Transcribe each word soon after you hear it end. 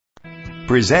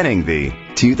Presenting the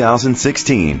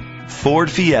 2016 Ford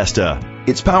Fiesta.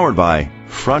 It's powered by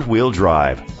front-wheel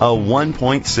drive, a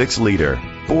 1.6-liter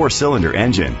 4-cylinder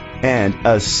engine, and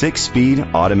a 6-speed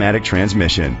automatic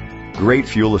transmission. Great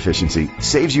fuel efficiency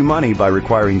saves you money by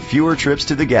requiring fewer trips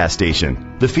to the gas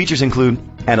station. The features include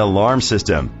an alarm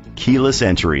system, keyless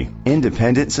entry,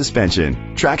 independent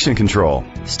suspension, traction control,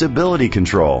 stability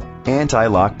control,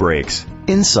 anti-lock brakes.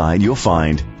 Inside you'll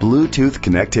find Bluetooth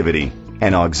connectivity,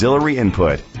 an auxiliary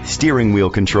input, steering wheel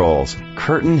controls,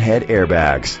 curtain head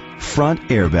airbags, front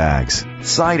airbags,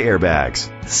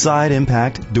 side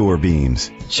impact door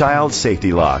beams, child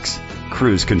safety locks,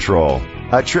 cruise control,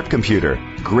 a trip computer.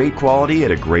 Great quality at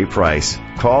a great price.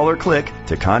 Call or click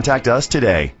to contact us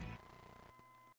today.